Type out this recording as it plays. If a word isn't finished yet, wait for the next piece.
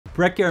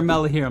Brett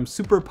Garamella here. I'm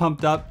super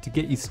pumped up to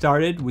get you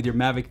started with your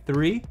Mavic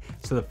 3.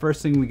 So the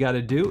first thing we got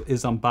to do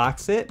is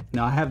unbox it.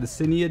 Now I have the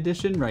Cine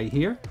edition right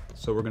here.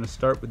 So we're going to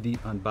start with the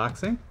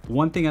unboxing.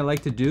 One thing I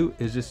like to do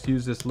is just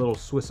use this little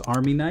Swiss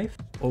Army knife.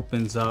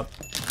 Opens up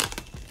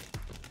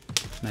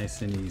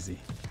nice and easy.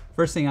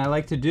 First thing I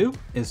like to do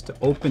is to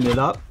open it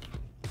up.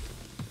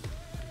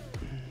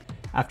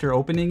 After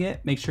opening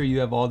it, make sure you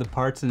have all the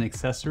parts and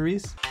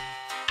accessories.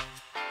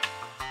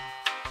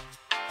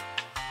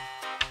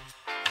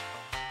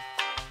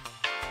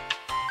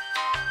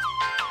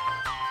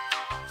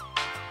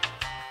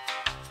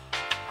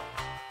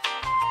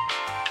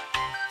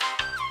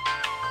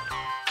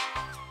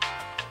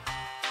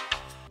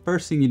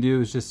 First thing you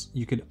do is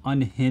you could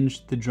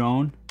unhinge the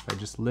drone by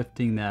just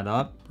lifting that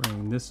up,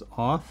 bring this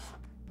off,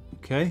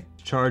 okay?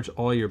 Charge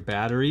all your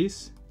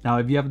batteries. Now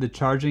if you have the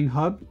charging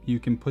hub, you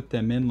can put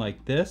them in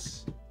like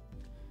this,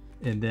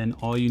 and then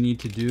all you need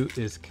to do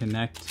is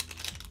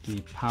connect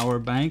the power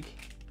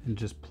bank and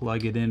just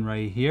plug it in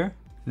right here,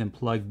 and then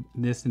plug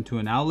this into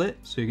an outlet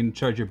so you can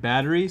charge your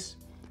batteries,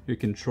 your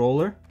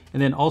controller,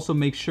 and then also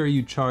make sure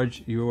you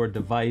charge your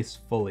device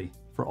fully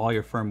for all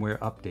your firmware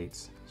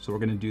updates. So we're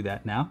gonna do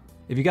that now.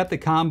 If you got the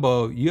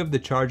combo, you have the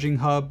charging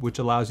hub, which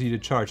allows you to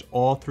charge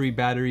all 3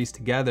 batteries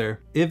together.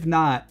 If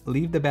not,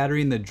 leave the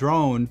battery in the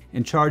drone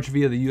and charge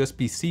via the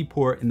USB-C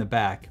port in the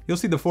back. You'll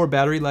see the 4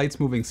 battery lights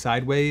moving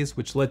sideways,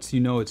 which lets you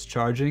know it's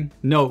charging.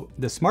 Note,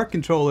 the smart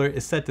controller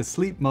is set to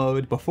sleep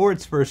mode before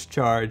its first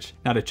charge.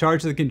 Now to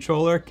charge the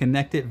controller,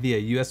 connect it via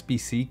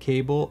USB-C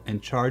cable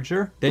and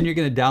charger. Then you're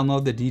gonna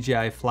download the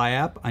DJI Fly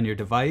app on your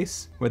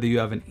device, whether you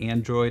have an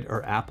Android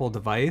or Apple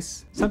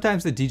device.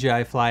 Sometimes the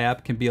DJI Fly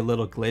app can be a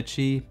little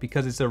glitchy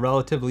because it's a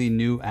relatively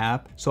new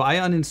app. So I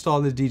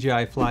uninstall the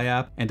DJI Fly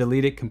app and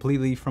delete it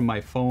completely from my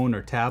phone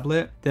or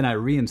tablet. Then I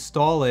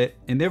reinstall it,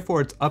 and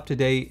therefore it's up to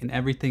date and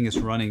everything is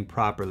running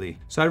properly.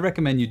 So I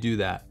recommend you do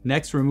that.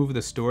 Next, remove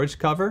the storage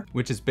cover,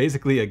 which is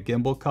basically a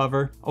gimbal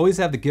cover. Always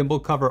have the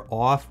gimbal cover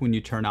off when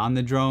you turn on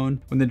the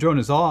drone. When the drone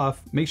is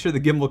off, make sure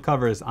the gimbal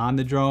cover is on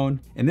the drone,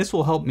 and this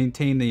will help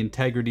maintain the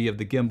integrity of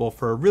the gimbal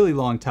for a really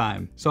long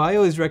time. So I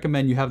always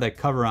recommend you have that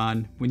cover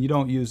on when you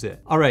don't use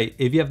it. All right,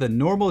 if you have the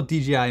normal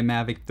DJI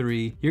Mavic 3,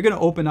 you're gonna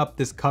open up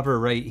this cover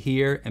right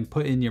here and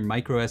put in your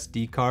micro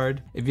SD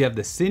card. If you have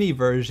the Cine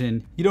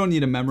version, you don't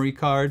need a memory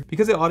card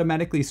because it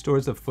automatically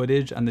stores the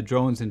footage on the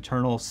drone's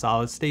internal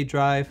solid state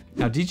drive.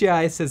 Now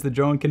DJI says the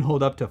drone can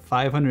hold up to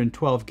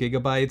 512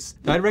 gigabytes.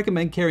 So I'd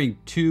recommend carrying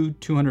 2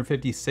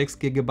 256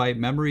 gigabyte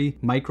memory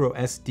micro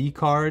SD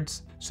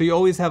cards, so you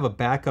always have a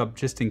backup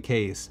just in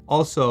case.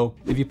 Also,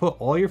 if you put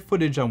all your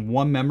footage on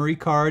one memory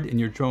card and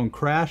your drone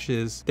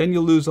crashes, then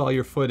you'll lose all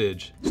your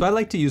footage. So I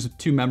like to use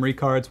 2 memory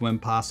cards when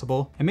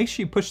possible, and make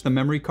sure you push the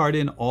memory card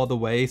in all the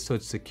way so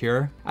it's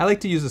secure. I like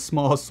to use a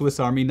small Swiss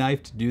Army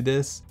knife to do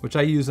this, which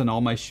I use on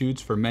all my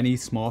shoots for many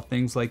small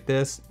things like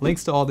this.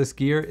 Links to all this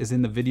gear is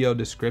in the video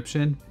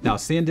description. Now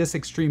SanDisk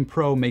Extreme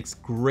Pro makes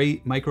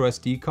great micro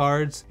SD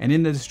cards, and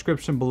in the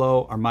description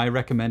below are my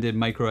recommended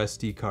micro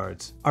SD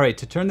cards. All right,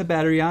 to turn the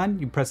battery on,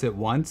 you press it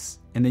once,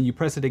 and then you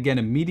press it again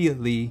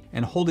immediately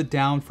and hold it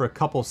down for a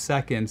couple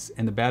seconds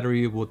and the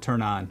battery will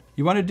turn on.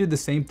 You want to do the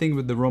same thing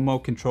with the remote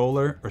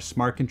controller or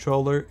smart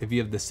controller if you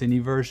have the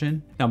Cine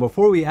version. Now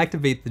before we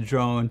activate the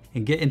drone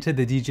and get into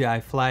the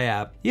DJI Fly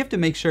app, you have to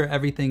make sure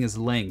everything is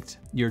linked.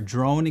 Your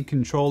drone and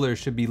controller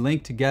should be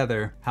linked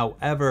together.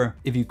 However,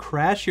 if you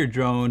crash your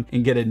drone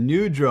and get a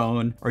new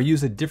drone or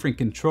use a different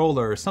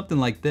controller or something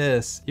like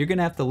this, you're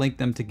gonna have to link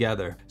them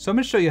together. So I'm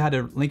gonna show you how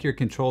to link your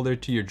controller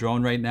to your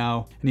drone right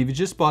now. And if you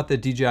just bought the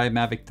DJI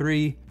Mavic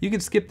 3, you can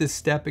skip this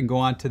step and go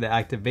on to the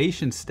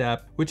activation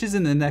step, which is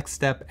in the next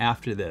step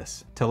after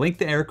this. To link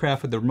the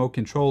aircraft with the remote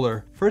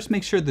controller, first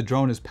make sure the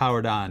drone is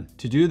powered on.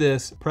 To do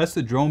this, press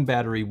the drone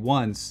battery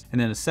once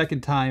and then a second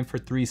time for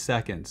 3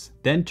 seconds.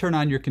 Then turn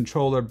on your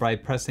controller by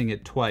pressing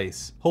it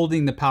twice,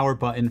 holding the power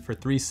button for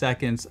 3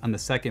 seconds on the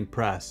second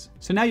press.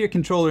 So now your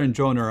controller and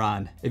drone are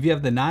on. If you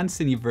have the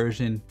non-Cine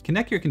version,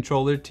 connect your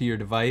controller to your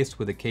device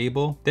with a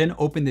cable, then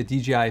open the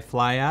DJI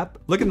Fly app.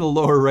 Look in the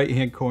lower right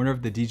hand corner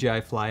of the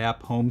DJI Fly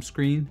app home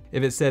screen.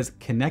 If it says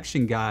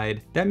connection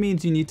guide, that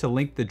means you need to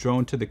link the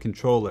drone to the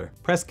controller.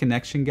 Press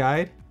connection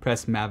guide,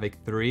 press Mavic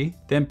 3,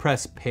 then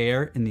press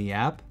pair in the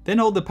app, then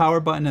hold the power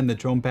button on the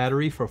drone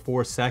battery for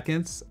 4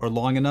 seconds or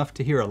long enough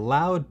to hear a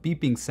loud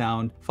beeping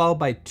sound followed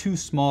by 2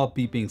 small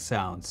beeping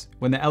sounds.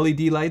 When the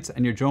LED lights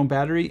on your drone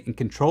battery and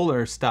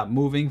controller stop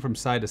moving from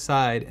side to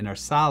side and are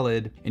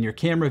solid, and your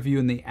camera view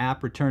in the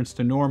app returns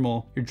to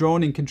normal, your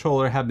drone and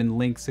controller have been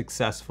linked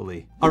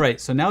successfully.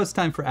 Alright, so now it's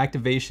time for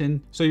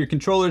activation. So your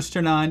controllers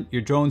turn on,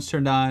 your drone's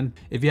turned on.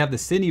 If you have the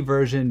Cine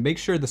version, make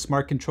sure the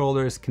smart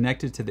controller is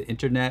connected to the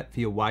internet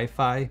via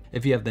Wi-Fi.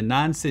 If you have the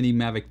non-Cine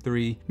Mavic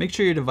 3, make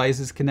sure your device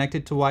is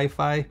connected to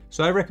Wi-Fi.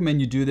 So I recommend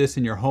you do this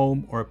in your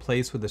home or a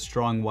place with a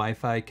strong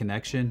Wi-Fi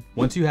connection.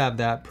 Once you have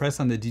that,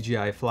 press on the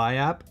DJI Fly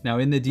app. Now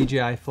in the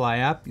DJI Fly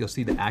app, you'll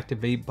see the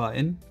activate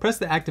button. Press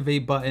the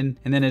activate button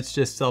and then it's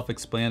just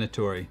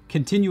self-explanatory.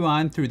 Continue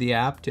on through the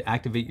app to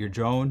activate your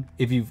drone.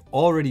 If you've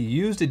already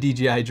used a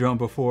DJI drone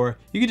before,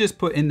 you can just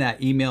put in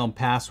that email and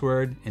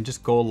password and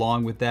just go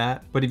along with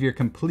that. But if you're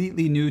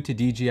completely new to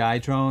DJI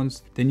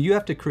drones, then you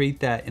have to create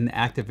that in the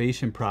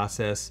activation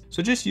process.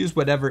 So just use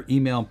whatever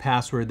email and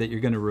password that you're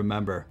going to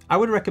remember. I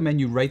would recommend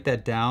you write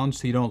that down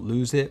so you don't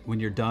lose it when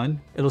you're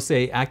done. It'll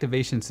say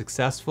activation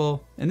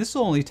successful, and this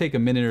will only take a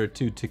minute or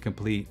two to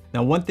complete.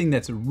 Now, one thing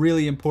that's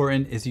really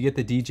important is you get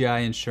the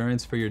DJI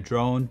insurance for your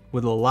drone.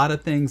 With a lot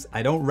of things,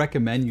 I don't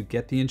recommend you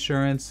get the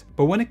insurance,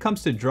 but when it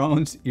comes to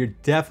drones, you're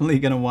definitely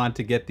going to want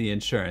to get the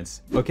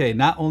insurance. Okay,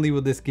 not only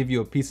will this give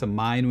you a peace of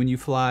mind when you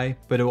fly,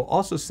 but it will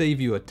also save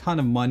you a ton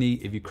of money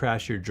if you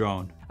crash your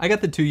drone. I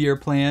got the 2-year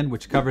plan,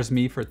 which covers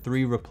me for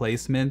 3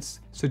 replacements.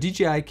 So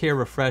DJI Care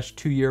Refresh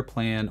 2-year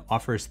plan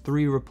offers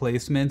 3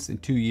 replacements in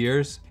 2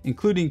 years,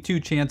 including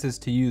 2 chances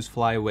to use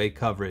flyaway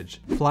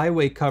coverage.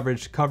 Flyaway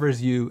coverage covers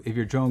you if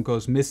your drone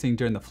goes missing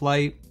during the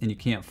flight and you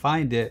can't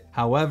find it.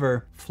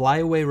 However,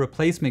 flyaway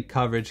replacement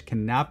coverage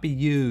cannot be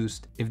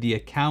used if the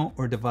account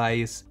or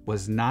device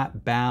was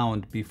not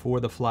bound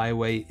before the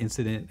flyaway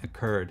incident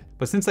occurred.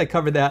 But since I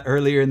covered that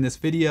earlier in this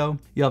video,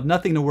 you'll have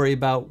nothing to worry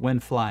about when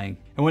flying.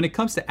 And when it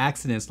comes to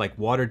accidents like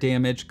water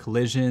damage,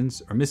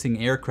 collisions, or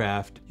missing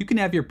aircraft, you can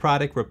have your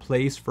product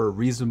replaced for a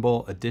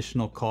reasonable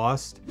additional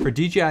cost. For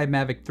DJI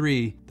MAVIC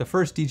 3, the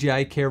first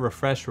DJI Care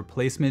Refresh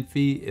replacement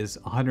fee is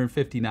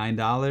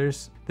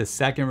 $159. The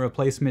second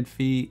replacement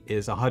fee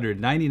is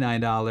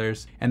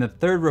 $199, and the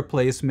third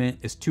replacement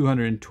is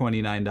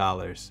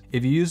 $229.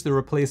 If you use the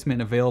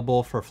replacement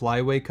available for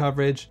flyaway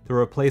coverage, the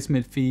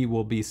replacement fee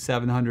will be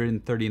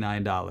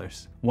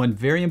 $739. One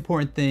very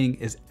important thing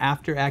is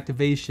after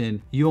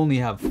activation, you only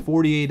have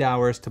 48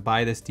 hours to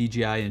buy this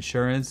DJI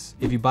insurance.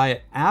 If you buy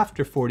it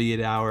after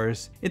 48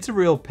 hours, it's a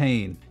real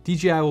pain.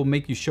 DJI will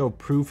make you show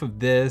proof of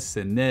this,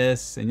 and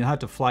you'll have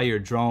to fly your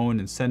drone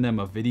and send them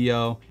a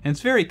video, and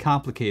it's very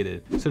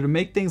complicated. So to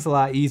make things a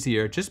lot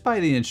easier, just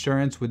buy the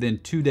insurance within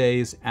 2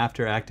 days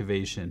after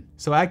activation.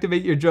 So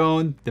activate your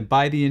drone, then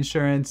buy the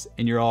insurance,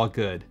 and you're all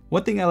good.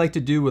 One thing I like to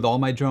do with all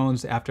my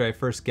drones after I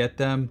first get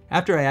them,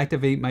 after I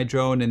activate my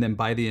drone and then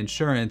buy the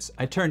insurance,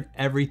 I turn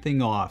everything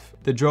off,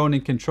 the drone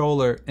and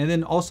controller, and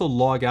then also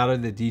log out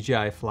of the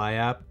DJI Fly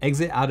app,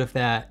 exit out of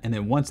that, and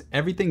then once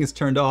everything is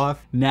turned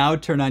off, now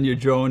turn on your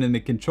drone and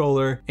the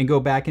controller and go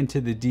back into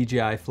the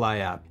DJI Fly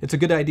app. It's a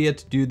good idea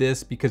to do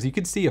this because you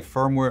can see a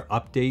firmware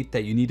update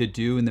that you need to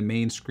do in the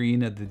main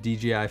screen of the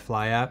DJI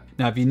Fly app.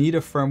 Now, if you need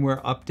a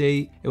firmware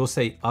update, it will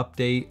say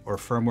update or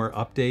firmware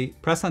update.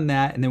 Press on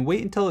that and then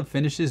wait until it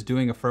finishes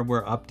doing a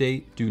firmware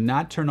update. Do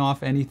not turn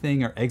off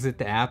anything or exit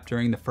the app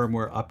during the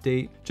firmware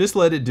update. Just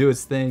let it do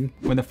its thing.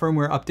 When the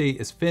firmware update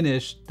is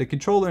finished, the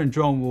controller and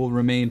drone will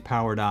remain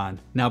powered on.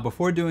 Now,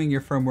 before doing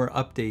your firmware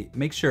update,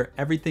 make sure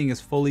everything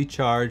is fully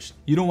charged.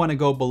 You don't want to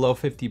go below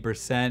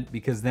 50%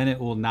 because then it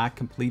will not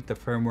complete the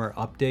firmware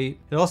update.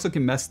 It also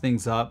can mess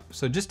things up.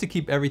 So just to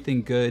keep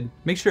everything good,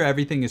 make sure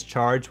everything is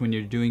charged when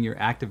you're doing your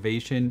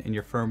activation and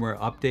your firmware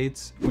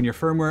updates. When your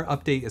firmware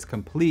update is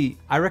complete,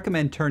 I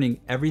recommend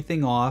turning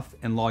everything off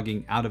and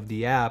logging out of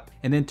the app,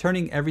 and then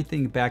turning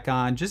everything back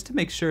on just to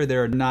make sure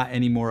there are not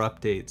any more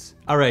updates.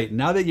 All right,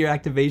 now that your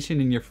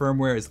activation and your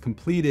firmware is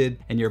completed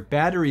and your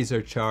batteries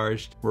are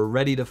charged, we're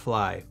ready to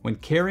fly. When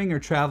carrying or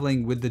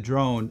traveling with the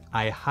drone,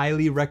 I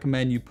highly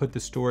recommend you put the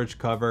storage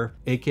cover,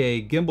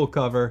 aka gimbal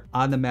cover,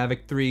 on the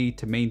Mavic 3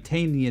 to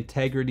maintain the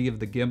integrity of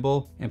the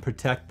gimbal and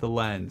protect the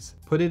lens.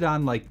 Put it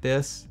on like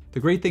this. The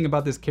great thing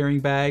about this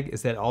carrying bag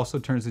is that it also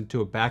turns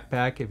into a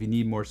backpack if you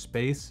need more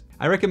space.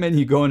 I recommend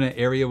you go in an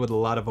area with a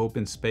lot of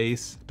open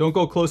space. Don't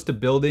go close to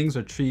buildings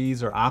or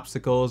trees or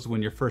obstacles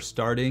when you're first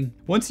starting.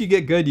 Once you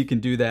get good, you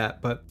can do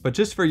that, but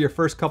just for your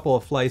first couple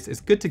of flights,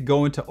 it's good to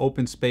go into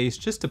open space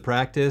just to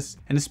practice,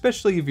 and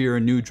especially if you're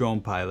a new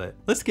drone pilot.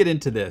 Let's get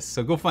into this.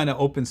 So go find an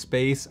open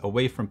space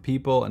away from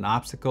people and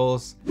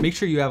obstacles. Make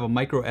sure you have a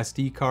micro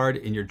SD card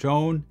in your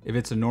drone if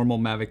it's a normal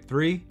Mavic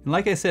 3. And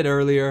like I said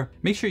earlier,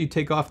 make sure you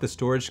take off the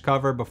storage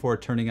cover before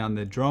turning on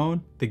the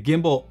drone. The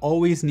gimbal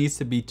always needs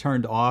to be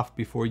turned off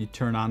before you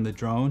turn on the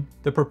drone.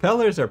 The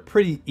propellers are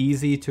pretty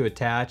easy to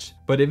attach,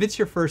 but if it's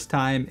your first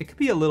time, it could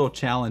be a little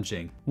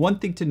challenging. One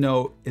thing to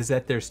note is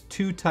that there's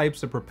 2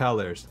 types of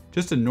propellers.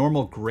 Just a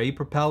normal gray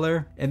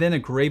propeller, and then a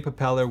gray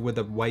propeller with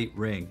a white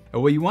ring.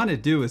 And what you want to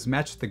do is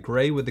match the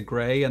gray with the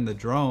gray on the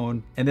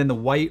drone, and then the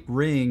white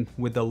ring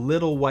with the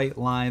little white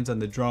lines on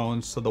the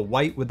drone, so the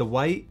white with the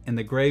white and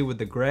the gray with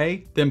the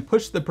gray. Then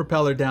push the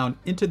propeller down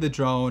into the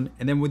drone,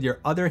 and then with your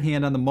other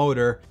hand on the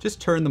motor,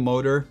 just turn the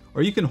motor,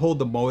 or you can hold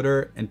the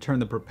motor and turn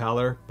the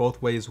propeller.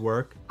 Both ways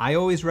work. I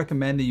always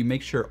recommend that you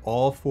make sure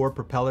all 4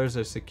 propellers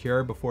are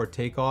secure before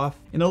takeoff.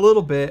 In a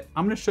little bit,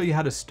 I'm gonna show you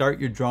how to start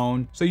your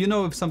drone so you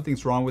know if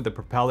something's wrong with the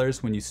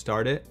propellers when you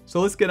start it. So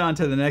let's get on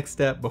to the next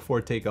step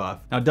before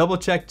takeoff. Now double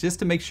check just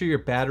to make sure your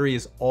battery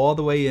is all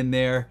the way in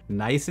there,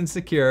 nice and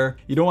secure.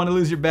 You don't wanna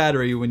lose your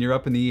battery when you're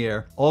up in the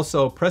air.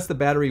 Also, press the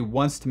battery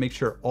once to make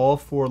sure all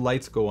 4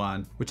 lights go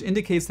on, which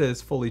indicates that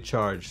it's fully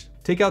charged.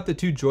 Take out the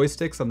 2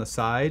 joysticks on the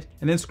side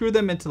and then screw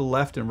them into the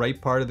left and right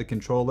part of the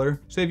controller.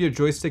 So you have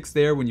your joysticks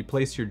there when you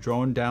place your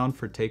drone down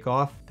for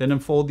takeoff. Then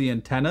unfold the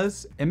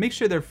antennas and make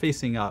sure they're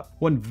facing up.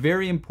 One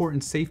very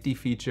important safety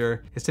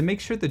feature is to make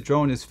sure the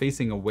drone is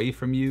facing away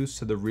from you,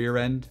 so the rear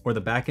end or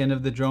the back end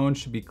of the drone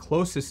should be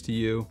closest to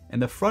you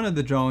and the front of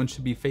the drone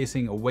should be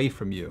facing away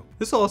from you.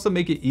 This will also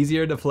make it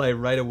easier to fly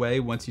right away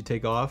once you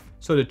take off.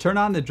 So to turn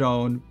on the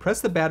drone,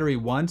 press the battery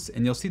once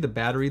and you'll see the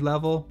battery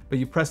level, but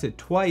you press it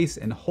twice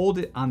and hold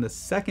it on the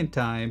second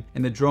time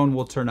and the drone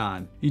will turn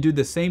on. You do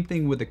the same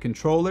thing with the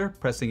controller,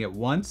 pressing it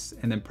once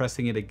and then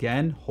pressing it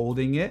again,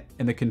 holding it,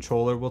 and the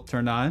controller will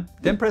turn on.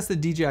 Then press the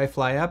DJI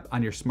Fly app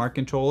on your smart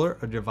controller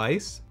or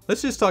device.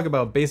 Let's just talk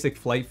about basic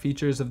flight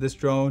features of this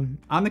drone.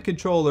 On the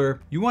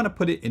controller, you want to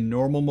put it in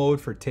normal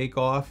mode for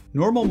takeoff.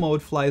 Normal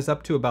mode flies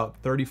up to about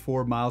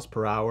 34 miles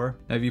per hour.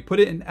 Now if you put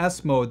it in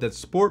S mode, that's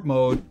sport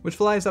mode, which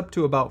flies up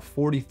to about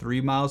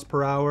 43 miles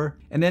per hour.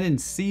 And then in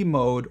C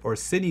mode or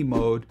city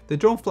mode, the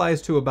drone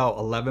flies to about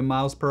 11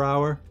 miles per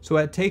hour. So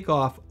at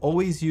takeoff,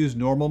 always use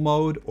normal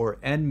mode or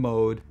N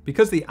mode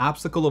because the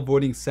obstacle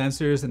avoiding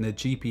sensors and the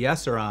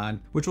GPS are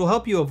on, which will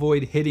help you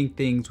avoid hitting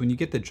things when you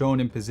get the drone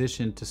in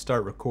position to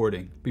start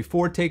recording.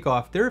 Before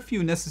takeoff, there are a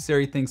few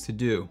necessary things to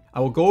do. I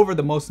will go over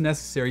the most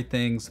necessary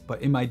things,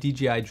 but in my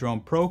DJI Drone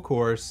Pro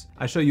course,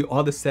 I show you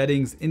all the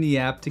settings in the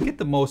app to get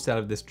the most out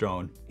of this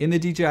drone. In the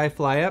DJI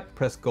Fly app,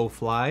 press Go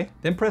Fly,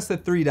 then press the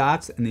 3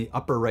 dots in the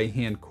upper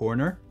right-hand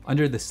corner.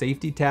 Under the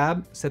Safety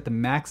tab, set the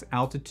max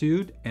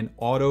altitude and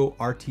auto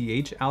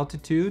RTH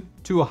altitude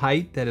to a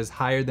height that is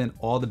higher than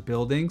all the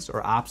buildings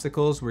or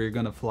obstacles where you're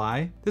going to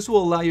fly. This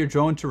will allow your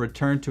drone to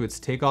return to its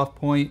takeoff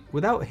point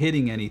without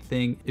hitting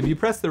anything if you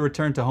press the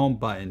Return to Home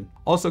button,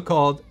 also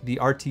called the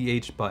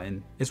RTH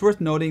button. It's worth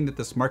noting that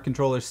the smart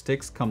controller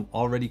sticks come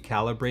already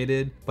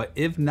calibrated, but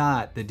if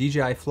not, the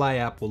DJI Fly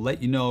app will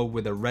let you know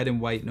with a red and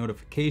white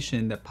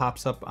notification that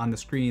pops up on the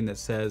screen that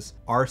says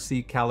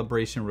RC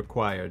calibration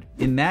required.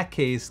 In that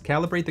case,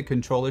 calibrate the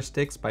controller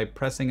sticks by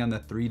pressing on the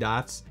 3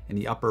 dots in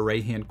the upper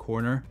right hand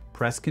corner.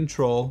 Press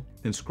Control,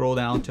 then scroll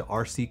down to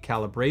RC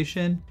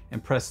calibration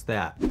and press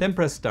that. Then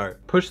press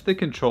start. Push the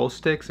control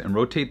sticks and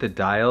rotate the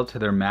dial to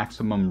their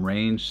maximum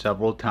range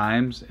several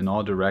times in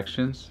all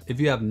directions. If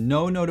you have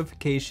no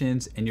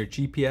notifications and your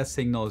GPS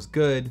signal is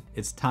good,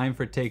 it's time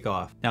for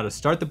takeoff. Now to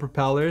start the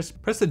propellers,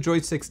 press the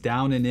joysticks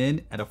down and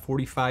in at a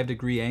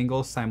 45-degree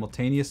angle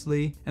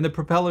simultaneously and the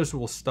propellers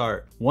will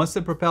start. Once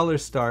the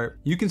propellers start,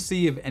 you can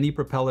see if any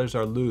propellers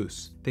are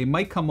loose. They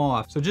might come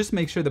off, so just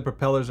make sure the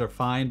propellers are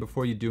fine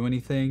before you do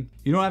anything.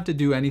 You don't have to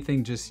do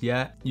anything just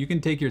yet. You can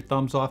take your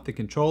thumbs off the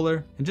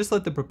controller and just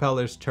let the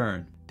propellers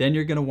turn. Then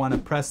you're going to want to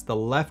press the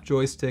left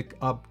joystick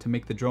up to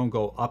make the drone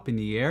go up in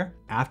the air.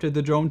 After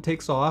the drone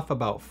takes off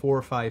about 4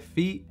 or 5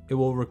 feet, it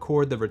will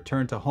record the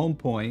return to home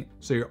point,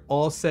 so you're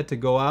all set to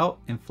go out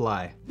and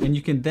fly. And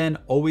you can then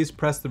always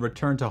press the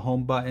return to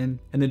home button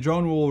and the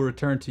drone will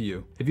return to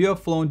you. If you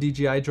have flown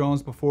DJI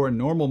drones before in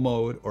normal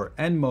mode or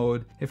N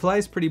mode, it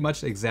flies pretty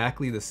much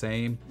exactly the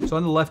same. So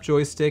on the left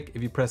joystick,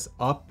 if you press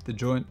up, the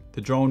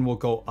drone will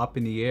go up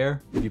in the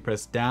air. If you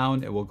press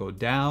down, it will go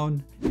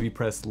down. If you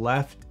press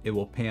left, it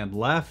will pan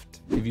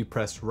left. If you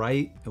press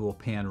right, it will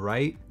pan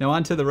right. Now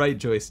onto the right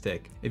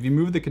joystick. If you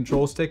move the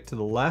control stick to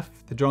the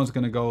left, the drone's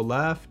gonna go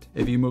left.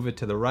 If you move it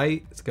to the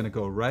right, it's gonna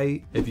go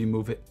right. If you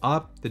move it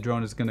up, the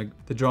drone's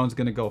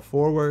gonna go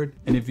forward.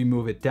 And if you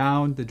move it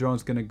down, the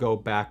drone's gonna go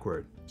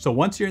backward. So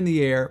once you're in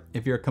the air,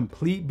 if you're a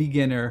complete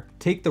beginner,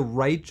 take the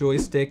right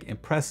joystick and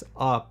press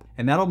up,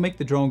 and that'll make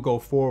the drone go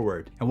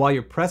forward. And while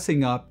you're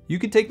pressing up, you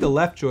can take the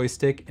left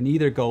joystick and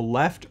either go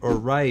left or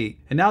right,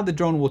 and now the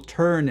drone will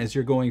turn as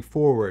you're going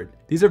forward.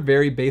 These are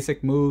very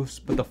basic moves,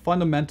 but the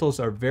fundamentals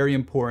are very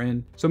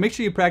important. So make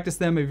sure you practice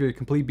them if you're a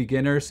complete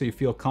beginner so you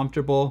feel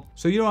comfortable,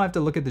 so you don't have to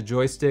look at the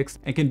joysticks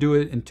and can do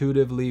it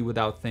intuitively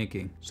without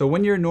thinking. So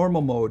when you're in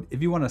normal mode,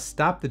 if you want to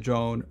stop the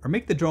drone or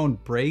make the drone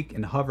brake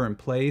and hover in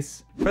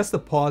place, press the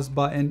pause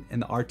button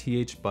and the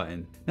RTH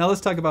button. Now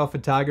let's talk about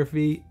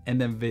photography and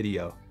then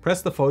video.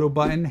 Press the photo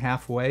button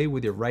halfway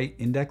with your right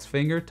index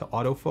finger to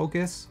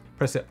autofocus.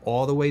 Press it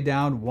all the way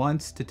down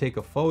once to take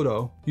a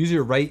photo. Use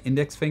your right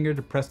index finger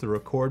to press the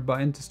record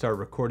button to start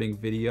recording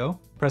video.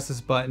 Press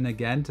this button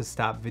again to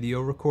stop video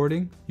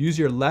recording. Use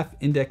your left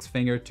index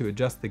finger to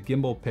adjust the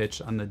gimbal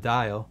pitch on the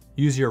dial.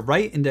 Use your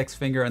right index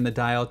finger on the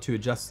dial to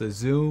adjust the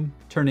zoom,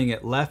 turning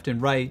it left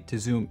and right to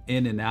zoom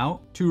in and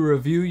out. To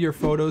review your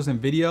photos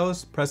and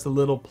videos, press the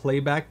little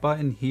playback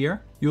button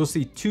here. You will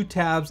see 2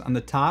 tabs on the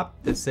top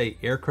that say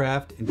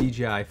Aircraft and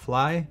DJI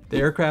Fly. The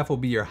aircraft will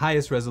be your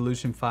highest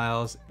resolution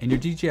files and your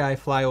DJI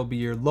Fly will be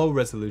your low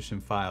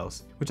resolution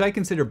files. which I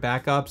consider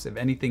backups if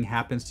anything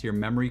happens to your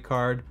memory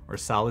card or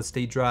solid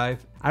state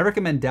drive. I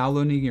recommend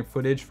downloading your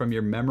footage from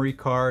your memory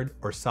card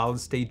or solid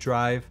state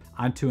drive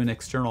onto an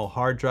external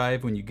hard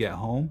drive when you get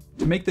home.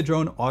 To make the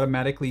drone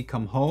automatically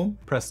come home,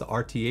 press the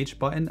RTH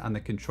button on the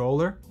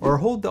controller or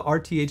hold the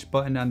RTH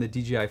button on the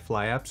DJI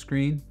Fly app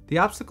screen. The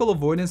obstacle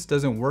avoidance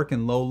doesn't work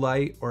in low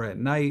light or at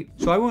night,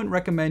 so I wouldn't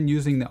recommend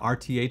using the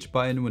RTH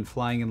button when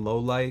flying in low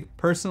light.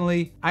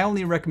 Personally, I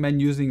only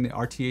recommend using the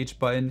RTH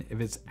button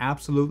if it's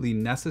absolutely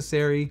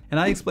necessary, and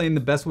I explain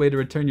the best way to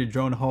return your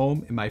drone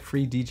home in my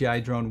free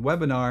DJI drone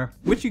webinar,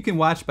 which you can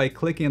watch by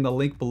clicking on the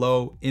link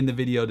below in the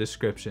video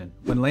description.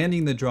 When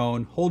landing the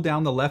drone, hold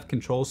down the left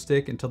control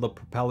stick until the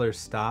propellers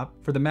stop.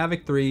 For the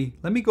Mavic 3,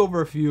 let me go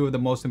over a few of the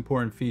most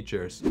important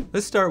features.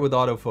 Let's start with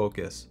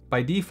autofocus.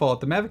 By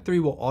default, the Mavic 3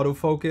 will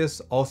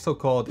autofocus, also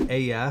called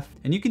AF,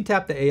 and you can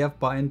tap the AF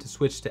button to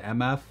switch to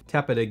MF,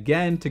 tap it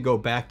again to go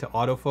back to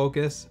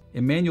autofocus.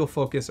 In manual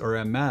focus or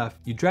MF,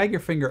 you drag your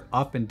finger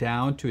up and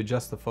down to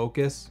adjust the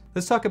focus.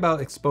 Let's talk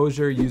about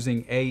exposure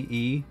using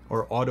AE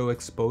or auto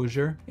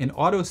exposure. In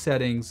auto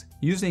settings,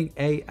 using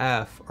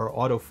AF or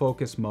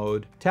autofocus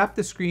mode, tap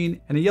the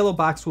screen and a yellow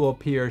box will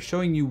appear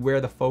showing you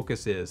where the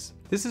focus is.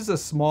 This is a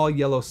small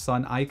yellow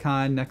sun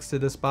icon next to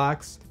this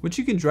box, which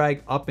you can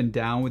drag up and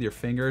down with your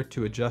finger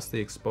to adjust the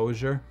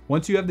exposure.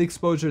 Once you have the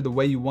exposure the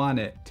way you want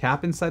it,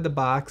 tap inside the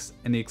box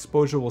and the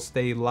exposure will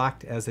stay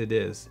locked as it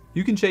is.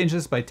 You can change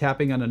this by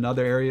tapping on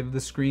another area of the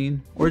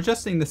screen or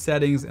adjusting the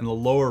settings in the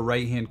lower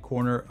right hand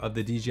corner of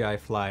the DJI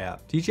Fly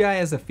app. DJI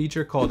has a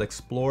feature called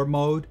Explore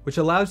Mode, which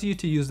allows you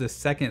to use the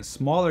second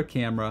smaller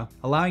camera,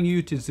 allowing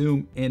you to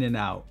zoom in and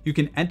out. You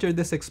can enter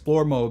this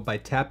Explore Mode by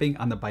tapping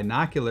on the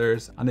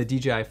binoculars on the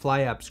DJI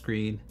Fly app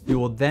screen. You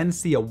will then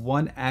see a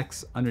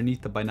 1x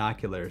underneath the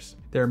binoculars.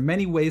 There are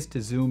many ways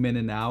to zoom in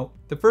and out.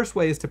 The first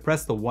way is to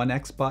press the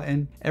 1x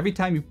button. Every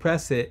time you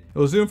press it, it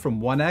will zoom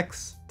from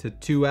 1x to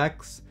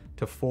 2x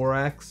to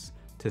 4x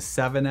to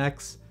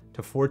 7x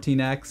to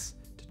 14x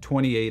to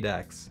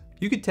 28x.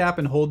 You could tap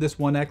and hold this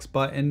 1x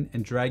button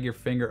and drag your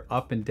finger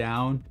up and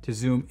down to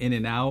zoom in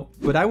and out,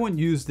 but I wouldn't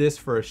use this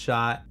for a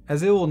shot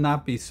as it will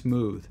not be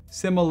smooth.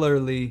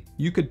 Similarly,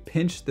 you could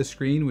pinch the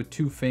screen with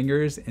 2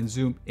 fingers and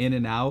zoom in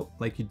and out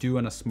like you do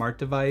on a smart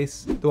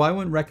device, though I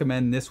wouldn't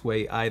recommend this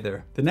way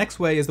either. The next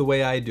way is the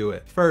way I do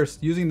it.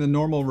 First, using the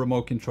normal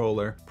remote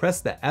controller, press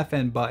the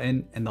FN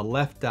button and the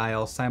left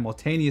dial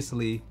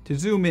simultaneously to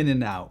zoom in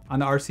and out. On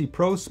the RC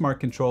Pro Smart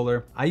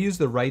Controller, I use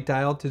the right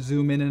dial to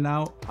zoom in and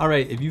out.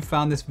 Alright, if you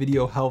found this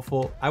video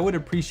helpful, I would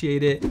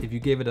appreciate it if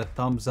you gave it a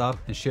thumbs up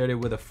and shared it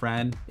with a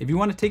friend. If you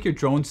want to take your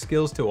drone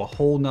skills to a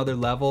whole nother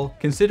level,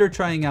 consider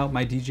trying out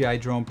my DJI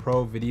Drone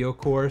Pro video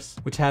course,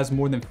 which has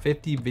more than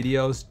 50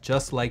 videos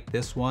just like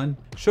this one,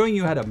 showing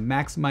you how to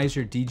maximize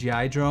your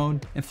DJI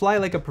drone and fly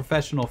like a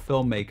professional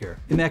filmmaker.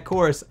 In that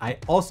course, I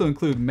also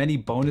include many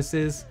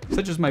bonuses,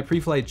 such as my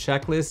pre-flight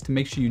checklist to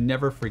make sure you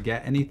never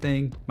forget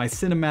anything, my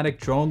cinematic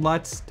drone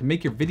LUTs to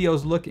make your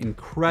videos look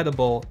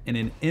incredible in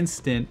an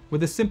instant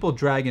with a simple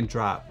drag and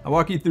drop. I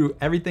walk you through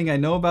everything I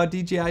know about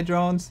DJI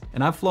drones,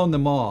 and I've flown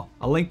them all.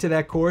 A link to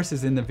that course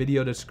is in the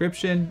video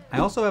description. I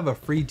also have a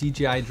free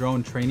DJI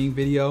drone training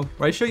video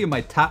where I show you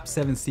my top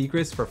 7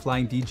 secrets for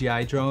flying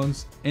DJI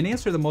drones and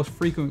answer the most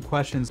frequent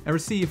questions I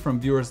receive from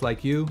viewers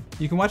like you.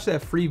 You can watch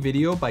that free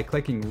video by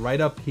clicking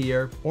right up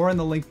here or in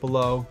the link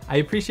below. I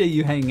appreciate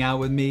you hanging out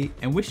with me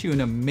and wish you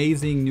an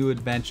amazing new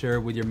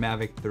adventure with your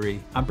Mavic 3.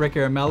 I'm Brick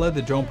Aramella,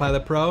 the Drone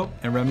Pilot Pro,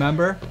 and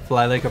remember,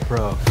 fly like a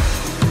pro.